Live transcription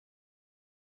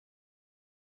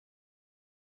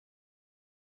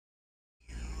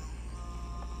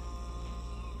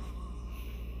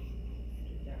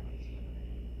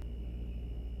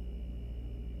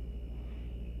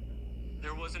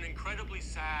There was an incredibly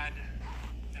sad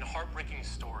and heartbreaking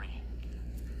story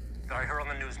that I heard on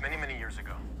the news many, many years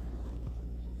ago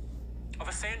of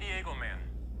a San Diego man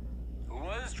who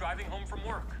was driving home from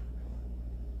work,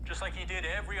 just like he did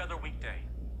every other weekday.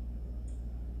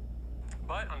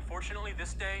 But unfortunately,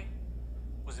 this day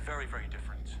was very, very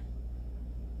different.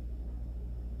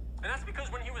 And that's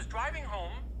because when he was driving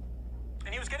home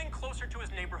and he was getting closer to his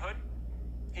neighborhood,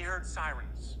 he heard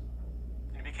sirens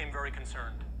and he became very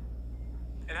concerned.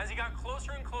 And as he got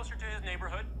closer and closer to his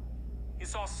neighborhood, he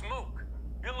saw smoke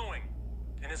billowing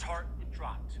and his heart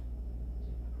dropped.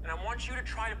 And I want you to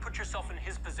try to put yourself in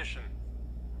his position.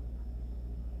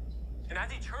 And as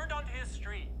he turned onto his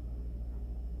street,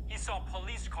 he saw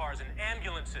police cars and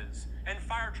ambulances and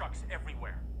fire trucks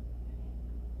everywhere.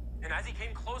 And as he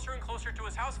came closer and closer to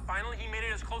his house, finally he made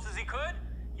it as close as he could.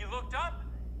 He looked up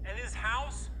and his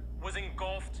house was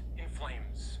engulfed in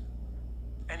flames.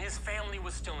 And his family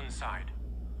was still inside.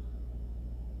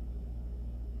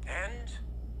 And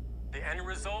the end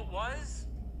result was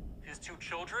his 2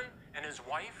 children and his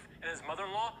wife and his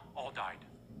mother-in-law all died.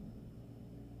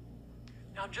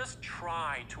 Now just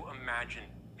try to imagine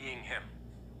being him.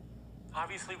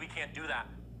 Obviously, we can't do that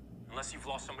unless you've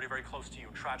lost somebody very close to you,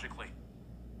 tragically.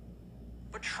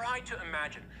 But try to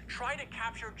imagine, try to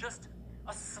capture just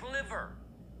a sliver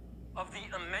of the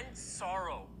immense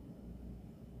sorrow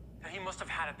that he must have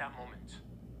had at that moment.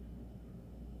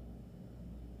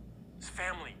 His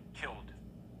family killed,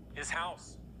 his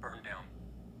house burned down.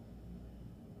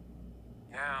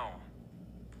 Now,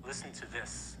 listen to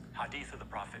this hadith of the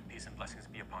Prophet, peace and blessings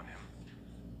be upon him.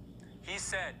 He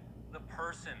said, the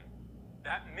person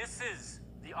that misses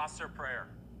the Asr prayer,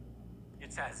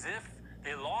 it's as if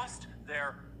they lost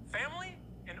their family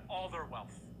and all their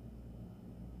wealth.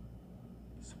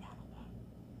 SubhanAllah.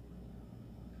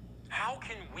 How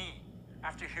can we,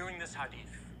 after hearing this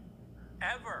hadith,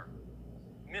 ever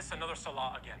miss another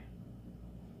salah again?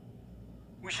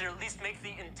 We should at least make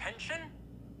the intention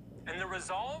and the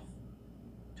resolve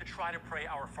to try to pray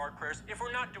our fard prayers if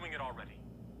we're not doing it already,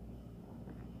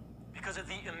 because of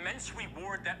the immense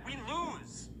reward that we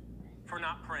lose for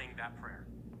not praying that prayer,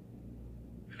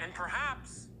 and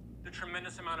perhaps the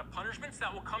tremendous amount of punishments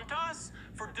that will come to us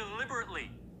for deliberately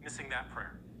missing that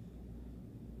prayer.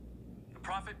 The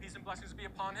Prophet, peace and blessings be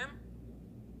upon him,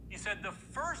 he said the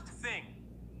first thing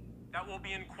that will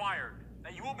be inquired,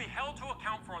 that you will be held to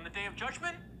account for on the day of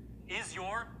judgment, is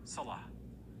your salah.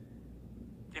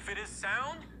 If it is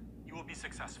sound, you will be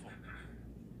successful.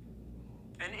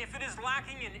 And if it is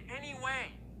lacking in any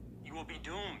way, you will be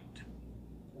doomed.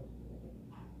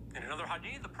 In another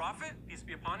hadith, the Prophet, peace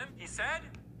be upon him, he said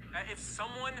that if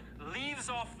someone leaves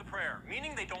off the prayer,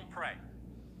 meaning they don't pray,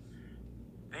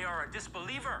 they are a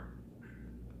disbeliever.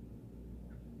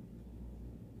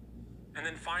 And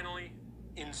then finally,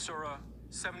 in Surah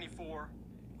 74,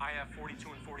 ayah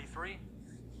 42 and 43,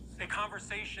 a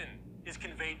conversation is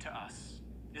conveyed to us,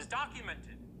 is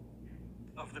documented,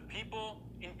 of the people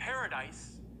in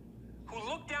paradise who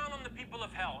looked down on the people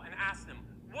of hell and asked them,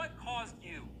 what caused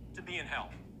you to be in hell?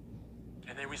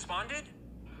 And they responded,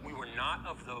 we were not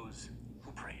of those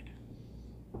who prayed.